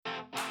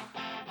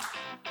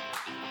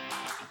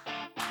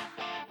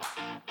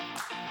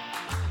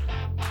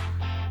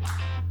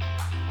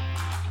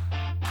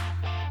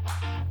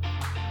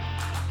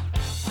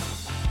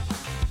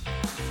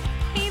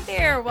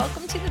there.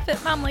 Welcome to the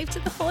Fit Mom Life to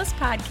the Fullest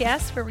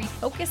podcast, where we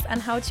focus on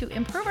how to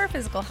improve our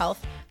physical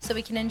health so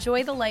we can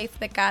enjoy the life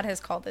that God has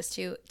called us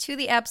to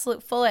the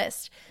absolute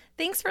fullest.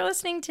 Thanks for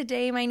listening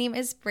today. My name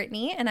is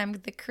Brittany, and I'm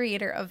the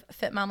creator of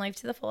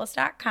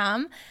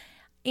FitMomLifeToTheFullest.com.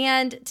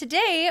 And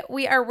today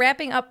we are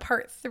wrapping up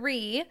part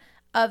 3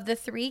 of the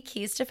 3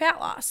 keys to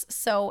fat loss.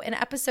 So in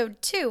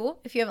episode 2,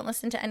 if you haven't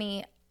listened to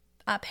any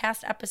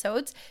past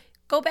episodes,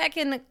 go back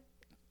and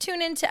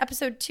tune into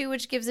episode 2,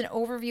 which gives an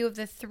overview of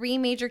the 3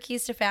 major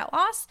keys to fat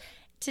loss.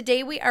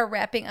 Today we are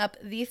wrapping up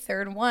the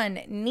 3rd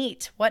one,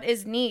 NEAT. What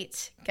is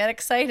NEAT? Get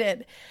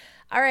excited.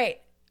 All right,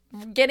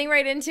 getting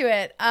right into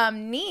it.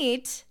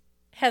 NEAT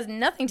has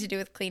nothing to do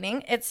with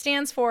cleaning. It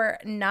stands for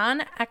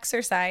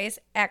non-exercise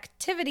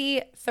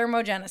activity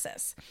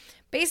thermogenesis.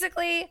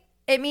 Basically,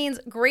 it means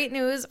great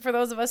news for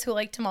those of us who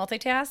like to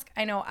multitask.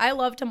 I know I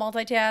love to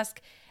multitask,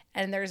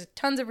 and there's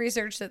tons of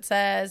research that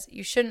says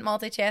you shouldn't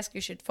multitask.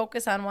 You should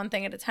focus on one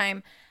thing at a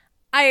time.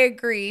 I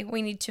agree.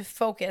 We need to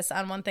focus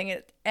on one thing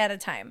at a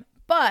time.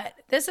 But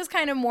this is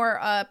kind of more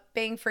a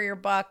bang for your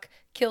buck,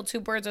 kill 2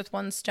 birds with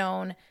 1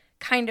 stone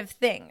kind of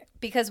thing.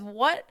 Because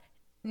what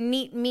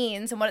NEAT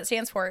means and what it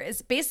stands for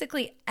is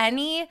basically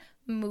any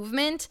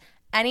movement,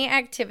 any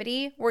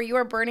activity where you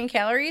are burning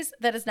calories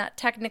that is not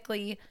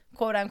technically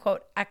quote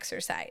unquote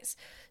exercise.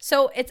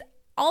 So it's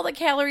all the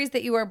calories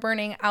that you are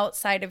burning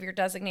outside of your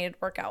designated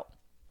workout.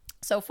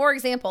 So for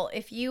example,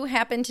 if you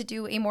happen to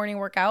do a morning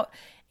workout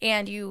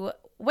and you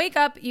wake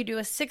up, you do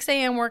a 6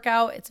 a.m.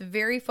 workout, it's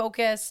very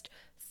focused,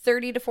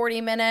 30 to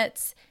 40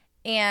 minutes,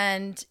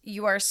 and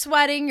you are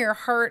sweating, your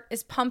heart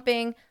is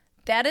pumping,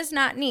 that is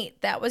not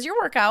NEAT. That was your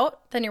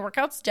workout, then your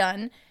workout's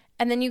done,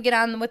 and then you get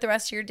on with the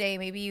rest of your day.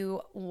 Maybe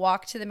you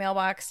walk to the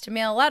mailbox to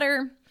mail a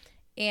letter,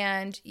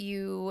 and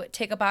you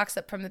take a box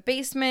up from the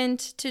basement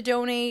to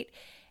donate.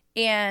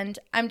 And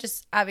I'm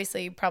just,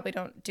 obviously, you probably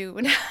don't do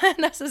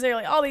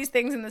necessarily all these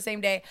things in the same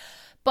day,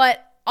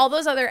 but all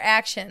those other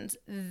actions,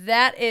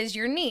 that is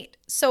your NEAT.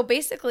 So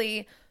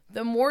basically,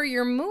 the more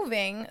you're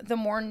moving, the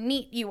more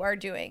NEAT you are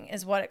doing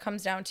is what it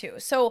comes down to.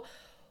 So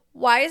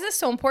why is this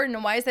so important,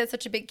 and why is that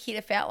such a big key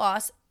to fat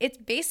loss? It's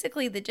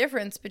basically the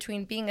difference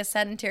between being a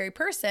sedentary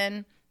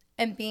person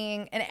and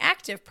being an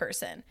active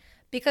person,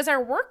 because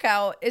our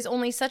workout is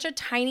only such a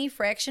tiny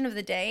fraction of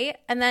the day,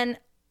 and then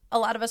a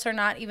lot of us are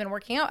not even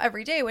working out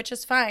every day, which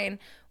is fine.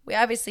 We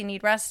obviously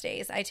need rest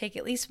days. I take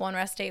at least 1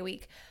 rest day a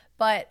week.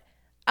 But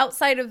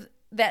outside of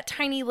that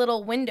tiny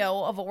little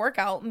window of a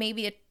workout,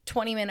 maybe a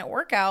 20-minute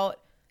workout,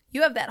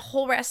 you have that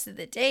whole rest of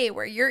the day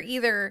where you're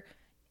either,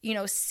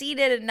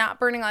 seated and not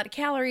burning a lot of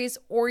calories,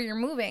 or you're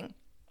moving.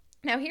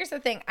 Now, here's the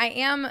thing. I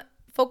am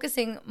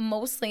focusing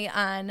mostly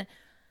on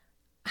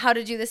how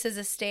to do this as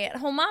a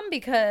stay-at-home mom,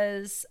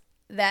 because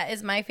that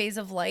is my phase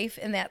of life,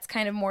 and that's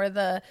kind of more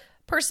the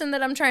person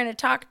that I'm trying to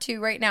talk to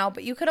right now.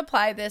 But you could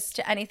apply this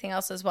to anything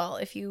else as well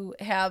if you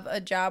have a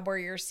job where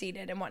you're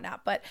seated and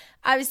whatnot. But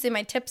obviously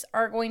my tips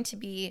are going to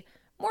be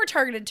more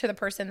targeted to the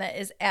person that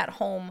is at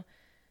home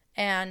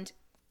and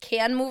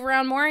can move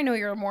around more. I know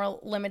you're more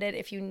limited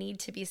if you need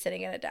to be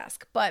sitting at a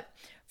desk. But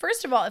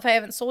first of all, if I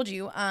haven't sold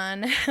you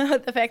on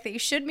the fact that you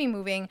should be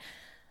moving,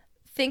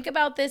 think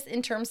about this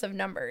in terms of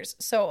numbers.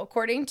 So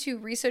according to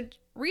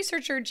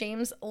researcher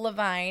James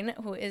Levine,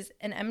 who is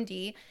an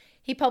MD,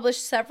 he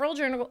published several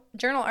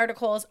journal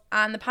articles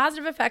on the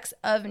positive effects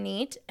of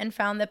NEAT and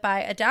found that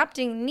by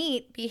adopting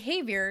NEAT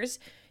behaviors,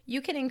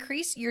 you can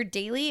increase your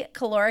daily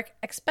caloric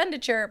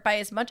expenditure by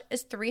as much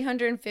as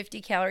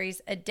 350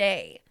 calories a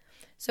day.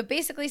 So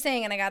basically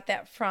saying, and I got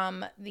that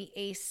from the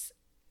ACE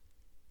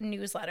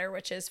newsletter,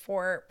 which is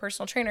for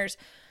personal trainers.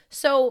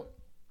 So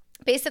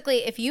basically,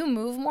 if you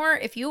move more,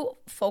 if you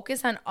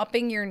focus on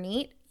upping your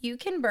NEAT, you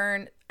can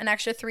burn an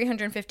extra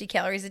 350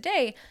 calories a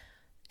day.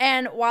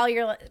 And while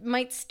you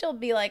might still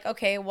be like,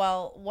 okay,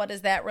 well, what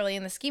is that really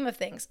in the scheme of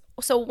things?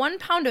 So 1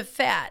 pound of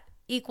fat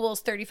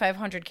equals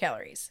 3,500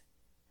 calories.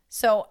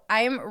 So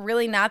I'm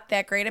really not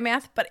that great at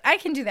math, but I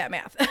can do that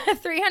math.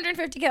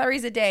 350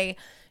 calories a day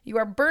you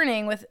are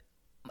burning with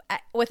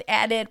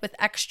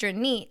extra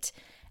NEAT.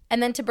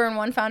 And then to burn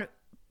 1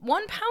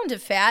 pound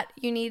of fat,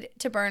 you need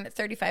to burn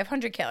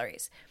 3,500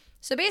 calories.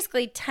 So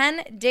basically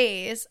 10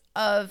 days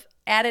of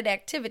added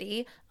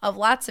activity of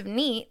lots of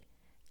NEAT,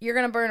 you're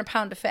going to burn 1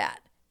 pound of fat,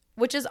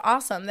 which is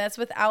awesome. That's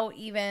without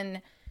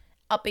even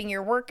upping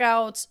your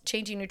workouts,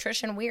 changing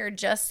nutrition. We are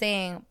just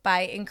saying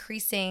by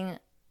increasing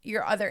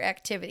your other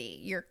activity,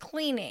 your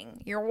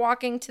cleaning, your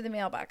walking to the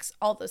mailbox,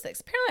 all those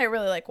things. Apparently, I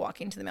really like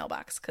walking to the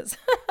mailbox because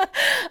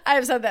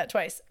I've said that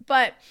twice.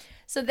 But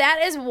so that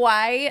is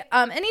why,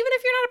 and even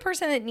if you're not a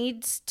person that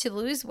needs to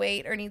lose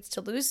weight or needs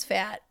to lose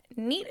fat,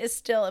 NEAT is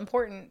still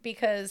important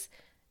because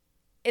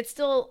it's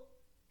still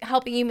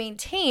helping you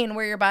maintain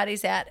where your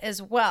body's at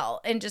as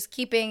well, and just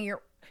keeping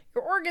your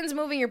organs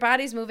moving, your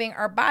body's moving.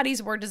 Our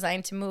bodies were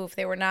designed to move.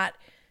 They were not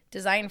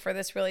designed for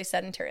this really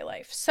sedentary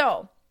life.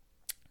 So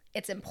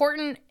it's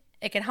important.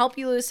 It can help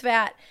you lose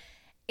fat.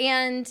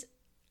 And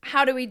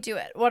how do we do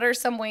it? What are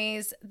some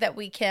ways that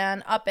we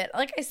can up it?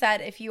 Like I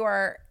said, if you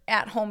are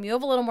at home, you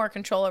have a little more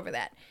control over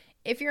that.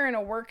 if you're in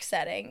a work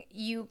setting,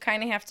 you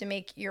kind of have to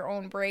make your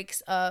own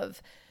breaks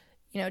of,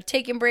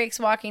 taking breaks,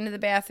 walking to the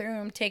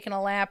bathroom, taking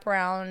a lap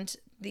around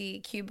the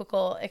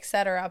cubicle,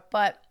 etc.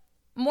 But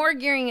more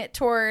gearing it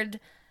toward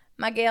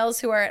my gals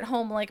who are at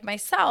home like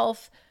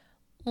myself,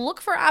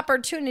 look for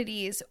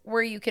opportunities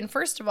where you can,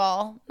 first of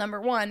all,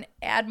 number one,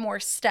 add more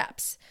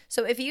steps.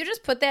 So if you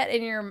just put that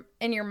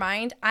in your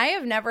mind, I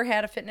have never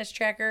had a fitness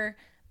tracker.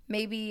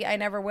 Maybe I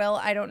never will.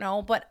 I don't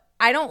know. But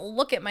I don't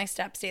look at my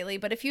steps daily.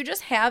 But if you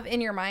just have in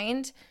your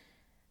mind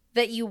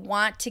that you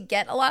want to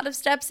get a lot of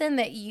steps in,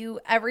 that you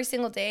every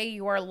single day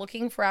you are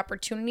looking for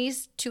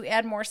opportunities to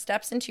add more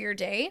steps into your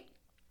day,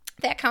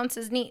 that counts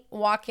as neat.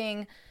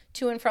 Walking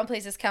to and from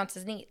places counts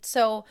as neat.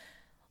 So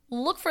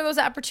look for those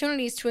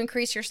opportunities to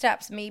increase your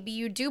steps. Maybe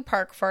you do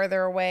park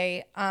farther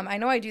away. I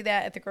know I do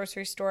that at the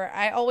grocery store.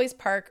 I always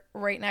park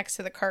right next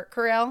to the cart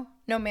corral,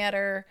 no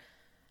matter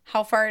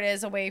how far it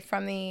is away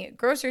from the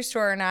grocery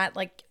store or not.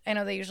 Like, I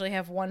know they usually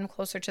have one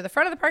closer to the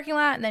front of the parking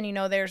lot, and then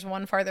there's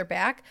one farther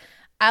back.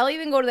 I'll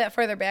even go to that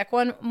farther back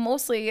one.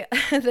 Mostly,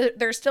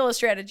 there's still a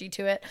strategy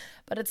to it,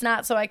 but it's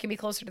not so I can be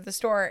closer to the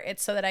store.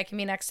 It's so that I can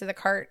be next to the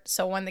cart.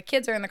 So when the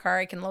kids are in the car,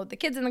 I can load the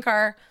kids in the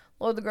car,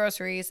 load the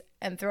groceries,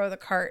 and throw the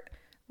cart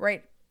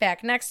right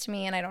back next to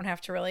me, and I don't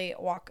have to really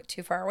walk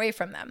too far away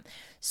from them.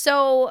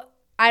 So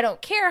I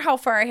don't care how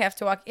far I have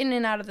to walk in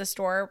and out of the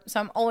store, so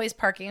I'm always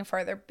parking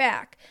farther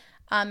back.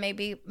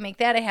 Maybe make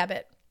that a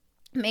habit.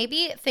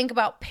 Maybe think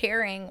about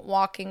pairing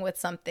walking with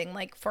something.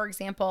 Like, for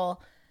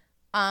example,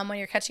 when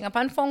you're catching up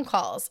on phone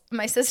calls.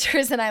 My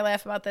sisters and I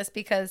laugh about this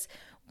because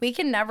we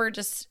can never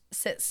just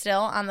sit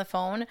still on the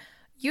phone.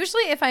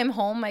 Usually if I'm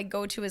home, my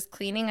go-to is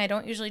cleaning. I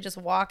don't usually just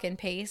walk and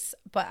pace,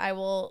 but I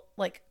will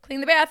clean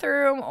the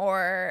bathroom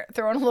or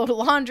throw in a load of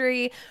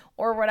laundry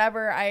or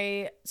whatever.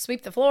 I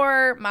sweep the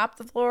floor, mop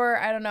the floor.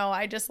 I don't know.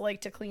 I just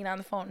like to clean on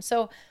the phone.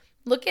 So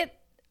look at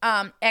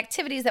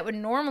activities that would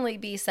normally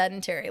be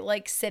sedentary,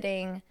 like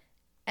sitting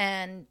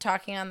and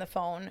talking on the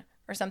phone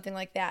or something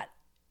like that.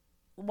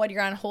 What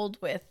you're on hold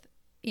with,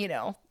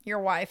 your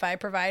Wi-Fi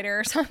provider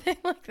or something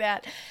like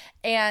that,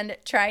 and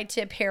try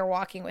to pair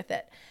walking with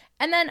it.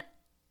 And then,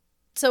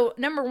 so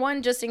number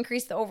one, just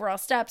increase the overall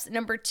steps.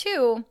 Number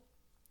two,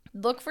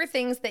 look for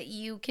things that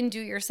you can do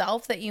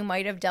yourself that you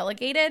might have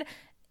delegated,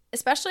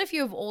 especially if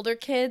you have older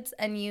kids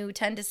and you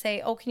tend to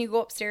say, oh, can you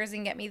go upstairs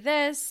and get me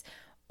this?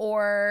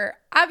 Or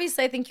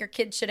obviously I think your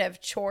kids should have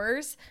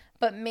chores,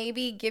 but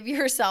maybe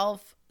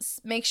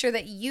make sure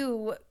that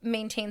you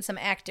maintain some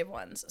active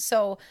ones.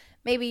 So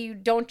maybe you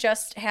don't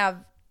just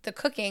have the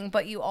cooking,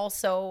 but you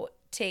also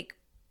take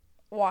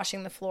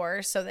washing the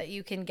floor so that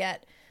you can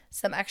get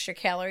some extra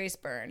calories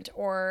burned.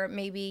 Or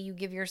maybe you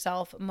give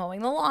yourself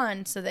mowing the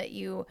lawn so that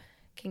you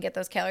can get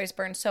those calories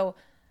burned. So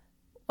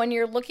when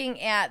you're looking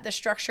at the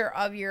structure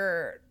of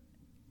your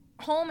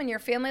home and your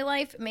family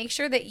life, make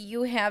sure that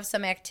you have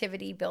some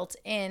activity built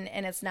in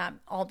and it's not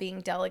all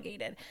being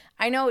delegated.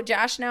 I know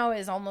Josh now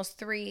is almost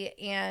 3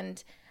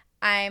 and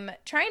I'm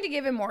trying to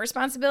give him more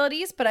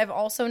responsibilities, but I've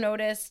also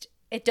noticed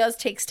it does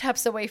take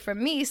steps away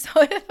from me. So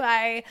if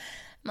I'm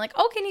like,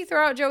 oh, can you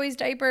throw out Joey's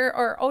diaper?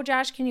 Or, oh,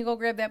 Josh, can you go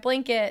grab that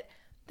blanket?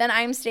 Then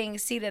I'm staying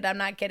seated. I'm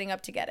not getting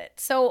up to get it.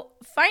 So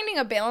finding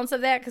a balance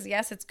of that, because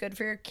yes, it's good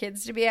for your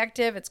kids to be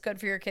active. It's good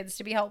for your kids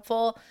to be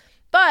helpful,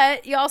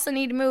 but you also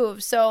need to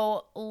move.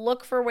 So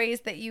look for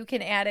ways that you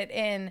can add it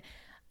in.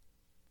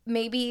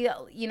 Maybe,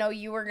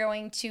 you were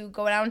going to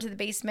go down to the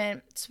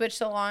basement, switch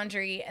the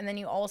laundry, and then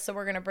you also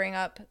were going to bring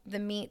up the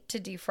meat to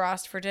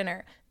defrost for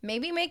dinner.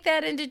 Maybe make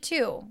that into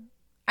 2.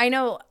 I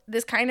know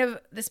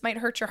this might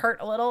hurt your heart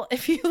a little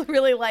if you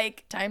really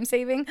like time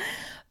saving,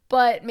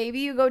 but maybe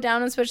you go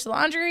down and switch the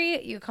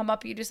laundry, you come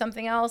up, you do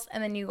something else,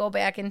 and then you go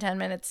back in 10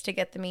 minutes to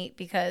get the meat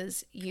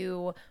because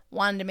you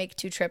wanted to make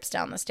 2 trips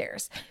down the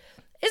stairs.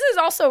 This is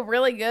also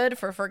really good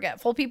for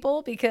forgetful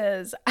people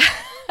because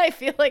I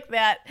feel like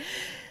that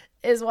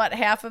is what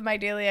half of my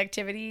daily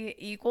activity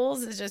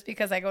equals, is just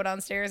because I go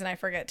downstairs and I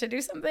forget to do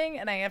something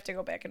and I have to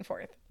go back and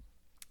forth.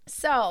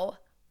 So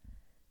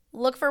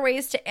look for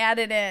ways to add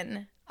it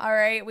in. All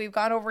right, we've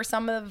gone over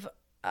some of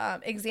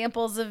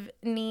examples of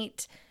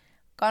neat,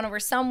 gone over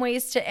some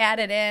ways to add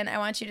it in. I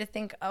want you to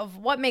think of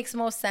what makes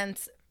most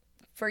sense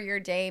for your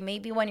day.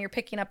 Maybe when you're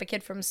picking up a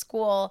kid from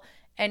school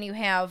and you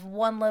have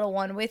one little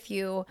one with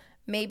you,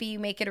 maybe you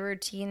make it a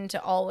routine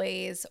to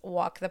always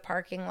walk the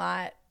parking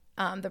lot,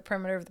 the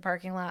perimeter of the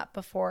parking lot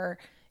before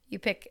you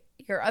pick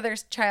your other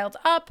child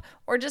up,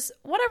 or just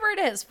whatever it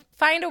is.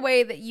 Find a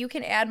way that you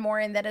can add more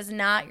in that is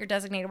not your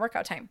designated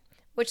workout time,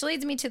 which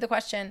leads me to the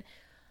question,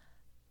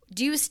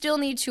 do you still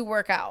need to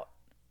work out?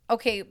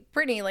 Okay,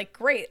 Brittany,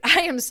 great.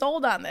 I am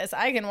sold on this.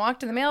 I can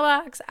walk to the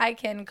mailbox. I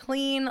can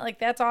clean.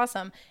 That's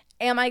awesome.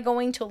 Am I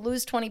going to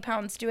lose 20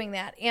 pounds doing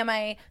that?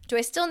 Do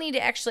I still need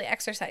to actually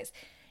exercise?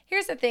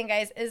 Here's the thing,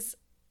 guys,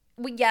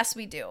 yes,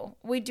 we do.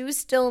 We do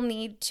still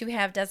need to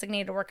have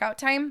designated workout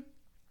time.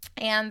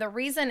 And the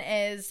reason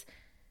is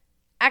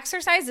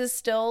exercise is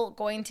still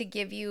going to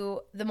give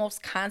you the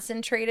most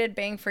concentrated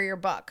bang for your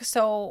buck.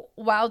 So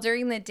while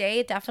during the day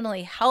it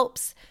definitely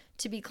helps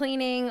to be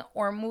cleaning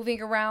or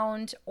moving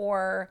around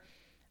or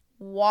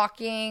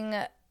walking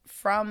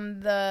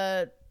from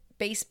the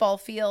baseball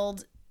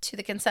field to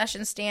the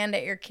concession stand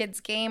at your kid's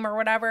game or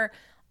whatever,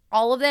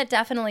 all of that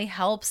definitely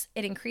helps.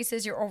 It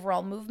increases your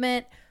overall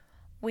movement.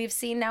 We've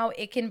seen now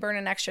it can burn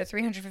an extra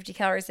 350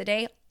 calories a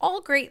day.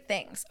 All great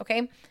things,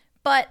 okay?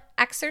 But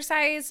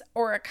exercise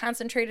or a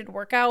concentrated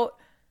workout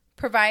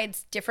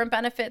provides different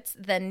benefits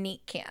than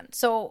NEAT can.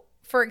 So,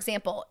 for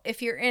example,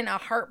 if you're in a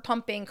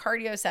heart-pumping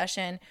cardio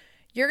session,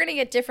 you're going to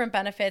get different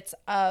benefits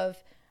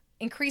of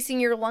increasing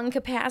your lung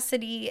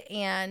capacity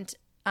and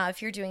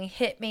if you're doing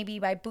HIIT, maybe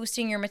by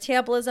boosting your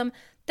metabolism,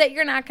 that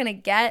you're not going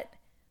to get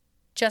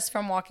just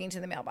from walking to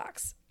the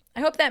mailbox. I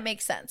hope that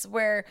makes sense,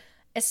 where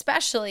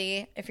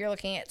especially if you're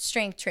looking at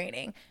strength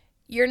training,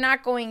 you're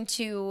not going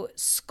to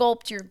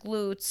sculpt your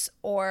glutes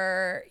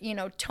or,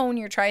 tone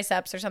your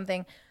triceps or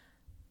something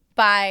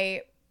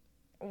by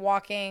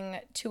walking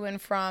to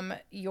and from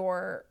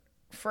your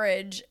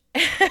fridge.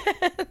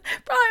 Probably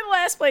the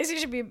last place you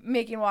should be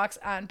making walks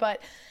on.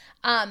 But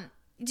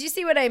do you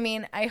see what I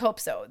mean? I hope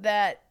so,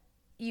 that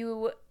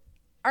you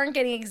aren't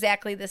getting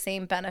exactly the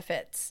same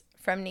benefits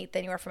from NEAT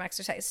than you are from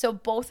exercise. So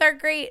both are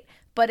great,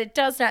 but it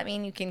does not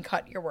mean you can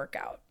cut your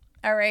workout.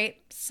 All right.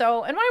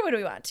 So, and why would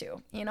we want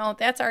to?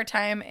 That's our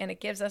time, and it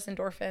gives us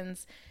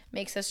endorphins,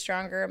 makes us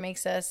stronger,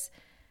 makes us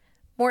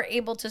more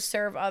able to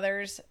serve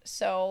others.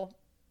 So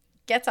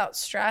gets out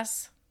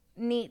stress.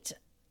 NEAT,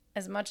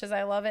 as much as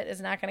I love it, is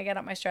not going to get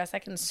out my stress. I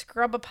can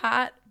scrub a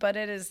pot, but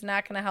it is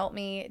not going to help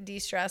me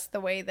de-stress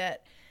the way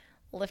that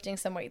lifting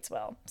some weights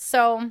will.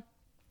 So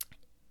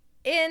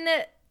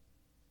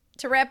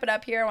to wrap it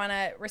up here, I want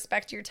to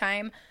respect your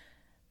time.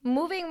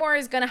 Moving more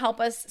is going to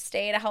help us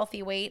stay at a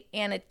healthy weight,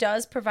 and it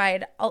does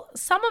provide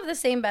some of the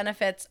same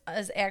benefits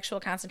as actual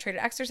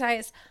concentrated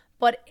exercise,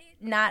 but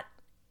not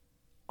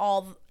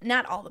all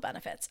the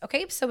benefits.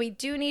 Okay, so we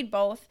do need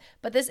both,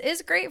 but this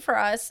is great for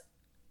us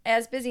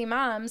as busy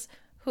moms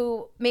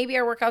who maybe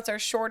our workouts are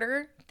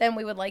shorter than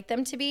we would like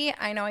them to be.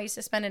 I know I used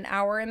to spend an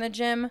hour in the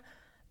gym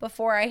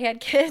before I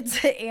had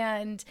kids,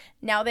 and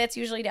now that's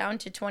usually down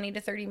to 20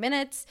 to 30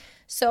 minutes.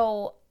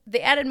 So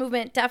the added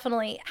movement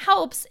definitely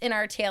helps in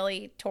our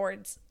tally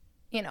towards,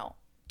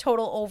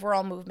 total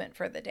overall movement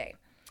for the day.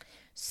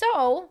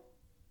 So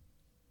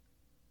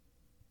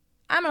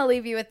I'm going to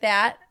leave you with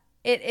that.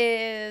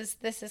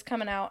 This is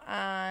coming out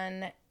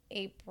on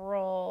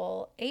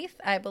April 8th,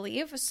 I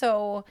believe.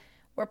 So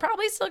we're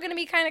probably still going to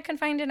be kind of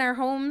confined in our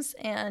homes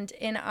and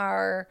in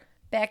our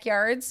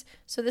backyards.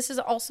 So this is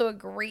also a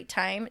great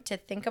time to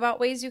think about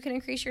ways you can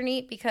increase your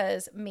NEAT,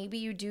 because maybe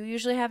you do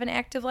usually have an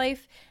active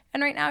life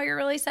and right now you're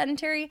really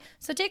sedentary.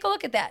 So take a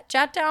look at that.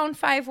 Jot down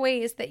 5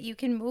 ways that you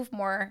can move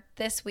more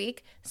this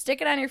week.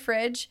 Stick it on your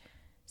fridge.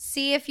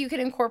 See if you can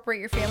incorporate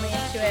your family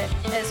into it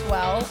as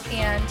well,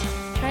 and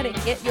try to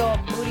get your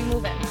booty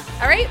moving.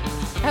 All right?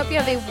 I hope you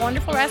have a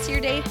wonderful rest of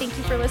your day. Thank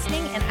you for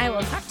listening, and I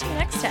will talk to you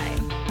next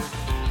time.